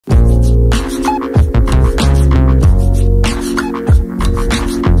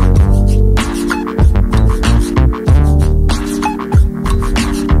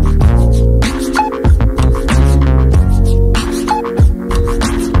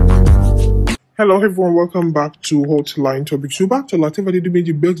Hello everyone, welcome back to Hotline Topics. So back to Lateef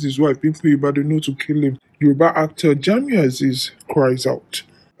Adedimeji begs his wife Bimpe Oyebade not to kill him. Yoruba actor Jamiu Azeez cries out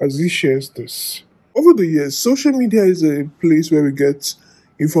as he shares this. Over the years, social media is a place where we get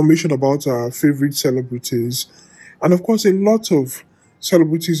information about our favorite celebrities. And of course, a lot of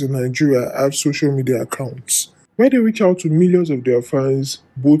celebrities in Nigeria have social media accounts where they reach out to millions of their fans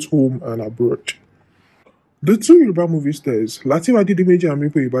both home and abroad. The two Yoruba movie stars, Lateef Adedimeji and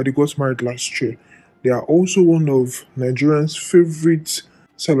Bimpe Oyebade, got married last year. They are also one of Nigerians' favorite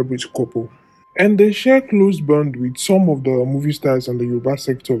celebrity couple. And they share close bond with some of the movie stars in the Yoruba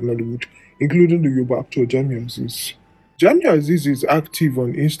sector of Nollywood, including the Yoruba actor Jamiu Azeez. Jamiu Azeez is active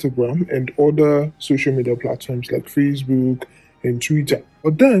on Instagram and other social media platforms like Facebook and Twitter.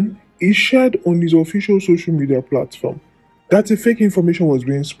 But then, he shared on his official social media platform that a fake information was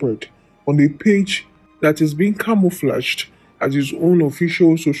being spread on a page that is being camouflaged as his own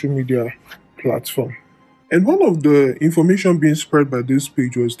official social media platform. And one of the information being spread by this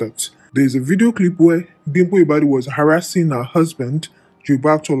page was that there's a video clip where Bimpe Oyebade was harassing her husband, Yoruba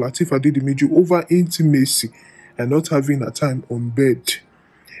actor Lateef Adedimeji, over intimacy and not having a time on bed.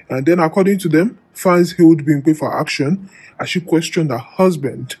 And then according to them, fans hailed Bimpe for action as she questioned her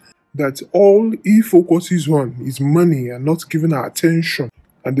husband that all he focuses on is money and not giving her attention.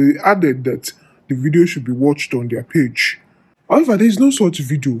 And they added that the video should be watched on their page. However, there is no such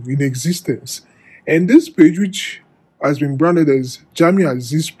video in existence. And this page, which has been branded as Jamiu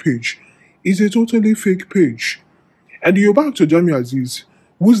Azeez page, is a totally fake page. And the Yoruba actor Jamiu Azeez,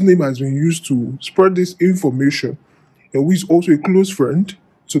 whose name has been used to spread this information, and who is also a close friend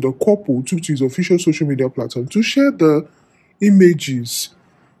to the couple, took to his official social media platform to share the images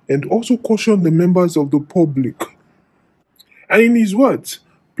and also caution the members of the public. And in his words,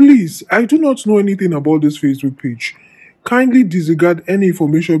 please, I do not know anything about this Facebook page. Kindly disregard any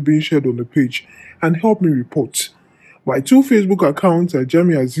information being shared on the page and help me report. My two Facebook accounts are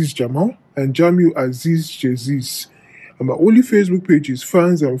Jamiu Azeez Jamal and Jamiu Azeez Azeez. And my only Facebook page is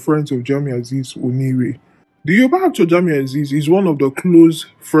Fans and Friends of Jamiu Azeez Onire. The Yoruba actor Jamiu Azeez is one of the close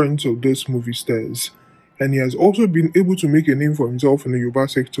friends of these movie stars, and he has also been able to make a name for himself in the Yoruba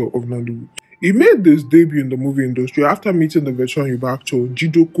sector of Nollywood. He made this debut in the movie industry after meeting the veteran Yoruba actor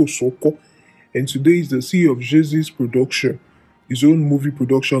Jidoko Soko, and today is the CEO of Azeez Production, his own movie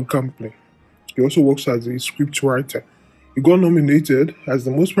production company. He also works as a scriptwriter. He got nominated as the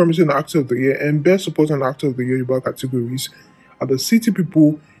most promising actor of the year and best supporting actor of the year Yoruba categories at the City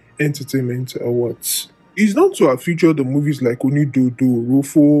People Entertainment Awards. He's known to have featured in movies like Onidodo,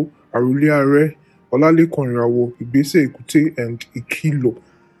 Rofo, Aruliare, Olalekan Irawo, Igbese Ekute, and Ikilo.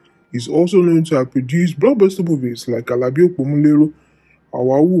 He's also known to have produced blockbuster movies like Alabi Okpomulero,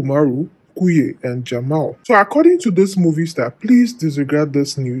 Awawu Maru, Kuye, and Jamal. So according to this movie star, please disregard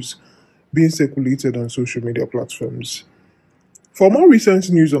this news being circulated on social media platforms. For more recent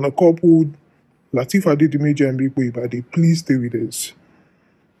news on the couple Lateef Adedimeji and Bimpe Oyebade, please stay with us.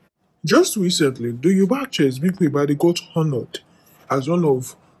 Just recently, the Yoruba actress Bimpe Oyebade got honored as one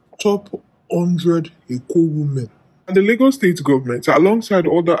of top 100 Eco women. And the Lagos State government, alongside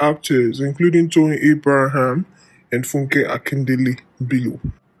other actors, including Tony Abraham and Funke Akindele below.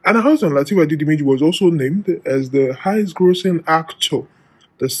 And her husband, Lateef Adedimeji, was also named as the highest grossing actor,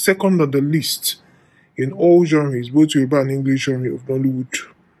 the second on the list in all genres, both Yoruba and English genre of Nollywood.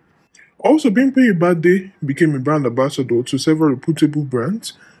 Also, Bimpe Oyebade became a brand ambassador to several reputable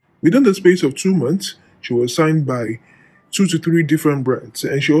brands. Within the space of 2 months, she was signed by 2 to 3 different brands,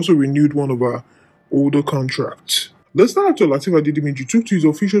 and she also renewed one of her older contracts. The star actor Lateef Adedimeji took to his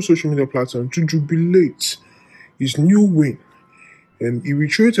official social media platform to jubilate his new win, and he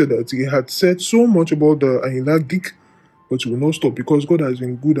reiterated that he had said so much about the Ayinla gig, but he will not stop because God has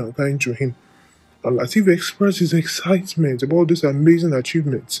been good and kind to him. And Lateef expressed his excitement about this amazing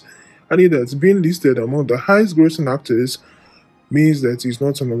achievement, adding that being listed among the highest grossing actors means that he's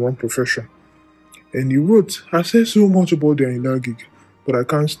not in the wrong profession. And he wrote, I said so much about the Ayinla gig, but I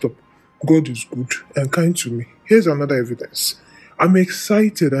can't stop. God is good and kind to me. Here's another evidence. I'm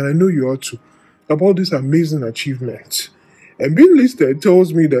excited, and I know you are too, about this amazing achievement. And being listed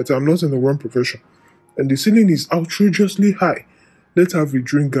tells me that I'm not in the wrong profession. And the ceiling is outrageously high. Let's have a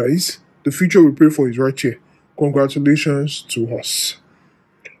drink, guys. The future we pray for is right here. Congratulations to us.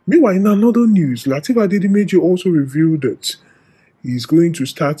 Meanwhile, in another news, Lateef Adedimeji also revealed that he's going to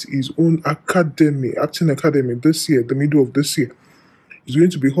start his own academy, acting academy this year, the middle of this year. He's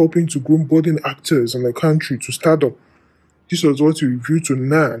going to be helping to groom budding actors in the country to stardom. This was what he revealed to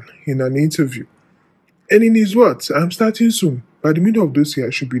Nan in an interview. And in his words, I'm starting soon. By the middle of this year,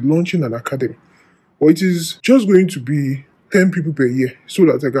 I should be launching an academy. But it is just going to be 10 people per year so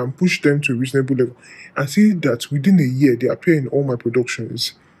that I can push them to a reasonable level and see that within a year they appear in all my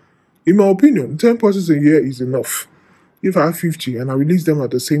productions. In my opinion, 10 persons a year is enough. If I have 50 and I release them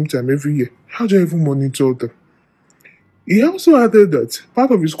at the same time every year, how do I even monitor them? He also added that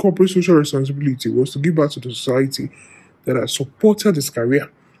part of his corporate social responsibility was to give back to the society that has supported his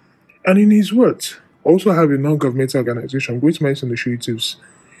career. And in his words, also have a non-governmental organization, Great Minds Initiatives.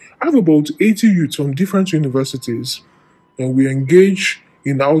 I have about 80 youths from different universities, and we engage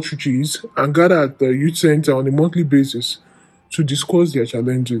in outreaches and gather at the youth center on a monthly basis to discuss their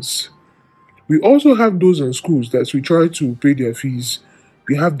challenges. We also have those in schools that we try to pay their fees.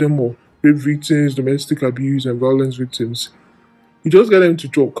 We have them all, rape victims, domestic abuse, and violence victims. We just get them to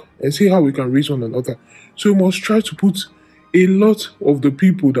talk and see how we can raise one another. So we must try to put a lot of the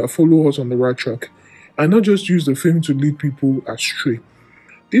people that follow us on the right track and not just use the film to lead people astray.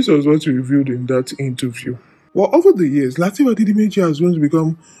 This was what he revealed in that interview. Well, over the years, Lateef Adedimeji has grown to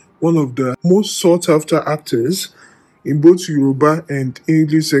become one of the most sought after actors in both Yoruba and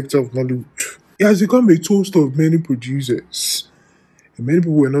English sector of Nollywood. He has become a toast of many producers. And many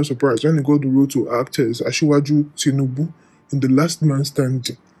people were not surprised when he got the role to act as Asiwaju Tinubu in The Last Man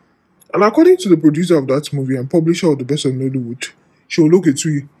Standing. And according to the producer of that movie and publisher of The Best of Nollywood, Seun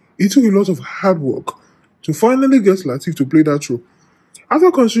Oloketui, it took a lot of hard work to finally get Lateef to play that role. After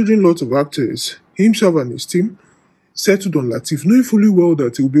considering lots of actors, himself and his team settled on Lateef, knowing fully well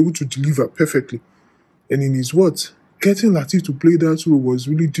that he will be able to deliver perfectly. And in his words, getting Lateef to play that role was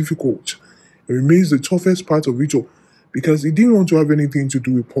really difficult. It remains the toughest part of it all because he didn't want to have anything to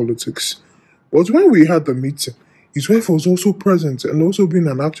do with politics. But when we had the meeting, his wife was also present and also being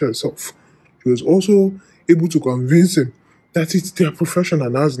an actor herself. She was also able to convince him that it's their profession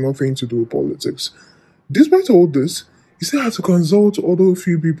and has nothing to do with politics. Despite all this, he still had to consult other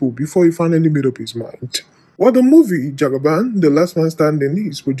few people before he finally made up his mind. While the movie Jagaban, The Last Man Standing,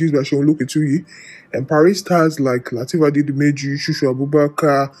 is produced by Seun Oloketui and Paris stars like Lateef Adedimeji, Shushu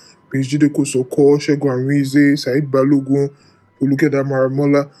Abubakar, Prince Jide Kosoko, Segun Arinze, Saheed Balogun, Olukeda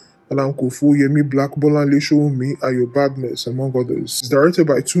Maramola, Alan Kofu, Yemi Black, Bolanle Sounmi, Ayo Badness, among others. It's directed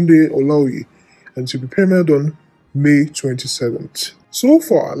by Tunde Olaoye and to be premiered on May 27th. So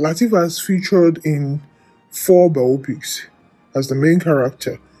far, Lateef has featured in 4 biopics as the main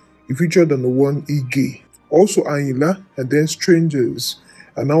character. He featured on the one Ige, also Ayinla, and then Strangers,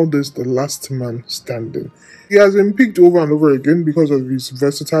 and now there's The Last Man Standing. He has been picked over and over again because of his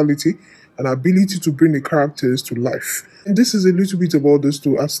versatility and ability to bring the characters to life. And this is a little bit about those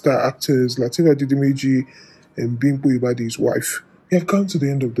two star actors, Lateef Adedimeji and Bimpe Oyebade, his wife. We have come to the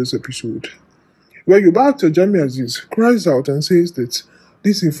end of this episode, where Yoruba actor Jamiu Azeez cries out and says that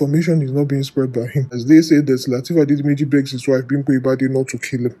this information is not being spread by him. As they say that Lateef Adedimeji begs his wife Bimpe Oyebade not to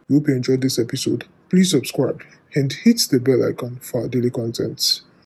kill him. We hope you enjoyed this episode. Please subscribe and hit the bell icon for our daily contents.